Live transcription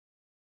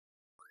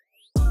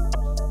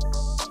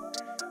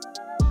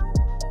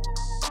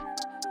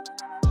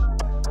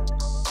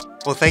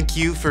Well, thank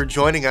you for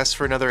joining us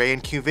for another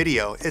A&Q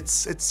video.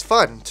 It's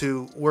fun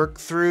to work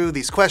through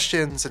these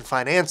questions and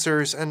find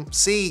answers and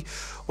see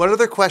what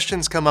other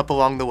questions come up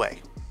along the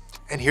way.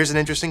 And here's an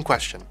interesting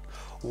question.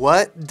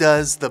 What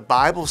does the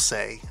Bible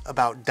say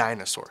about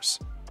dinosaurs?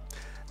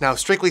 Now,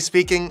 strictly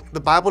speaking, the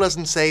Bible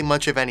doesn't say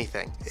much of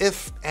anything,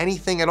 if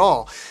anything at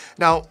all.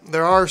 Now,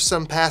 there are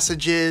some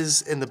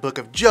passages in the book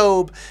of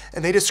Job,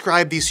 and they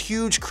describe these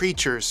huge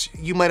creatures.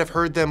 You might have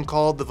heard them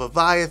called the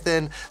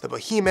Leviathan, the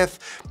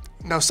Behemoth.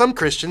 Now, some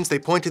Christians, they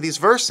point to these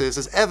verses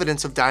as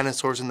evidence of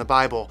dinosaurs in the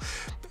Bible.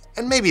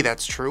 And maybe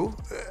that's true,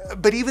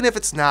 but even if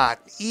it's not,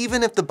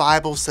 even if the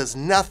Bible says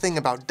nothing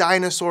about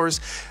dinosaurs,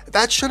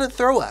 that shouldn't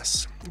throw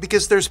us,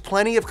 because there's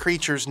plenty of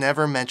creatures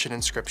never mentioned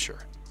in Scripture.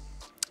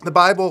 The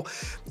Bible,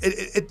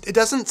 it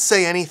doesn't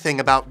say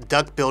anything about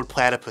duck-billed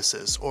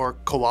platypuses or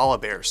koala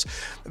bears.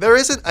 There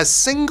isn't a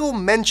single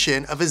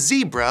mention of a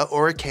zebra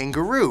or a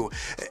kangaroo,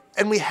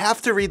 and we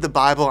have to read the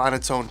Bible on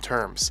its own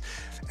terms.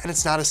 And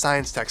it's not a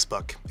science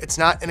textbook. It's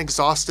not an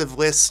exhaustive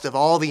list of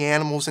all the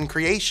animals in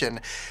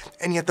creation,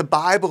 and yet the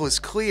Bible is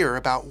clear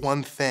about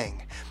one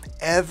thing: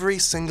 every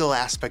single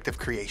aspect of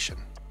creation.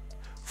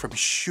 From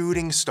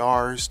shooting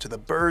stars, to the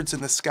birds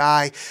in the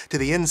sky, to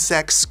the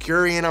insects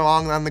scurrying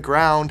along on the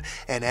ground,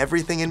 and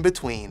everything in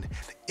between,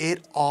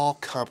 it all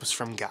comes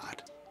from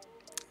God.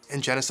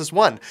 In Genesis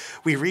 1,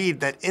 we read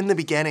that in the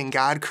beginning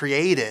God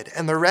created,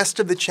 and the rest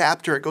of the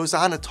chapter it goes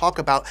on to talk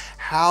about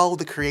how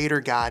the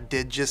Creator God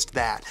did just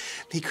that.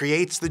 He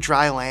creates the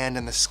dry land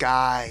and the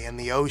sky and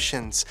the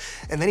oceans,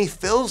 and then He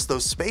fills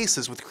those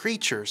spaces with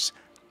creatures.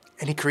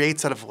 And He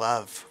creates out of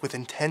love, with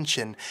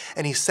intention,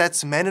 and He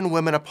sets men and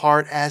women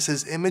apart as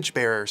His image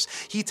bearers.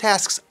 He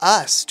tasks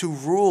us to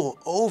rule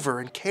over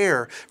and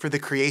care for the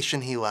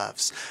creation He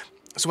loves.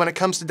 So when it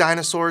comes to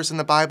dinosaurs in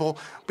the Bible,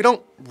 we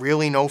don't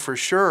really know for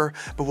sure,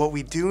 but what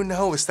we do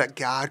know is that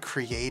God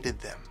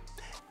created them.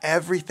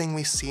 Everything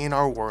we see in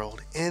our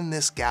world, in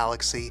this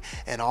galaxy,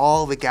 and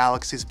all the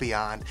galaxies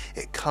beyond,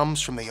 it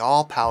comes from the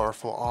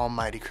all-powerful,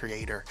 almighty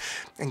Creator.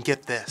 And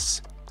get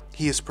this,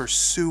 He is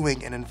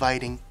pursuing and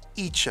inviting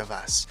each of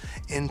us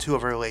into a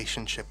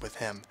relationship with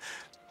Him.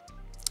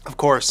 Of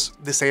course,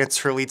 this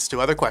answer leads to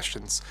other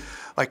questions,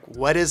 like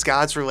what is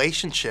God's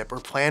relationship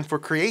or plan for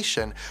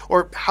creation?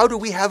 Or how do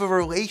we have a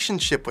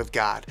relationship with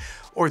God?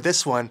 Or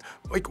this one,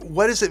 like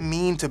what does it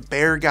mean to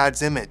bear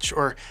God's image?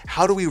 Or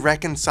how do we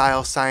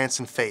reconcile science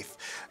and faith?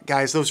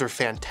 Guys, those are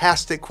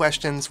fantastic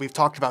questions. We've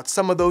talked about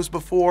some of those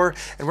before,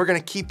 and we're gonna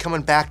keep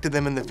coming back to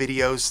them in the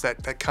videos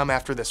that come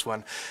after this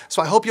one.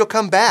 So I hope you'll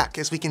come back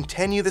as we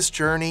continue this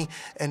journey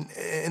and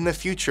in the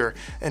future.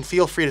 And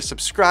feel free to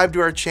subscribe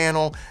to our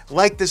channel,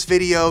 like this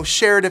video,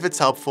 share it if it's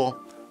helpful.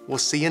 We'll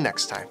see you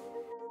next time.